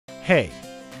Hey,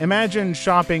 imagine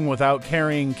shopping without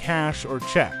carrying cash or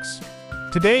checks.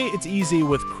 Today, it's easy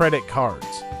with credit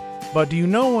cards. But do you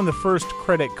know when the first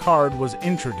credit card was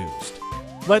introduced?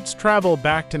 Let's travel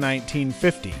back to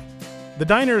 1950. The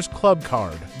Diners Club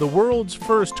Card, the world's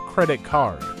first credit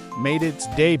card, made its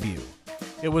debut.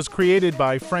 It was created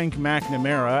by Frank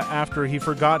McNamara after he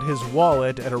forgot his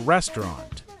wallet at a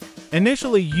restaurant.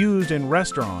 Initially used in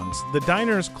restaurants, the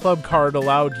Diners Club Card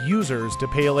allowed users to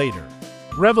pay later,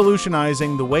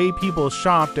 revolutionizing the way people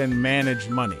shopped and managed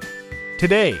money.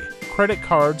 Today, credit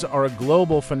cards are a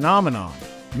global phenomenon,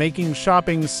 making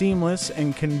shopping seamless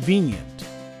and convenient.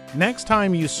 Next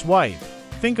time you swipe,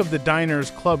 think of the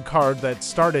Diners Club Card that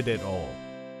started it all.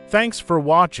 Thanks for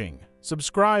watching.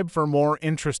 Subscribe for more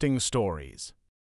interesting stories.